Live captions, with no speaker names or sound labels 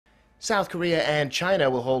South Korea and China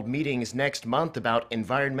will hold meetings next month about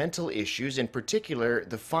environmental issues, in particular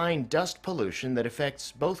the fine dust pollution that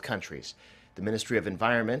affects both countries. The Ministry of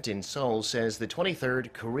Environment in Seoul says the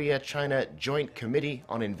 23rd Korea-China Joint Committee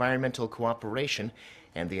on Environmental Cooperation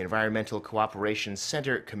and the Environmental Cooperation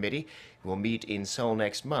Center Committee will meet in Seoul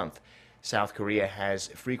next month. South Korea has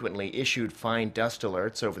frequently issued fine dust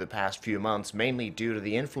alerts over the past few months, mainly due to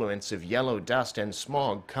the influence of yellow dust and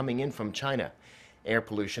smog coming in from China. Air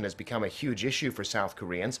pollution has become a huge issue for South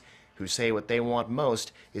Koreans, who say what they want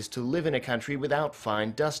most is to live in a country without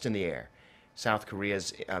fine dust in the air. South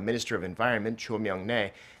Korea's Minister of Environment, Cho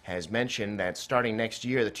Myung-rae, has mentioned that starting next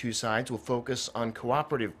year, the two sides will focus on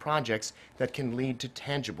cooperative projects that can lead to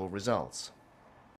tangible results.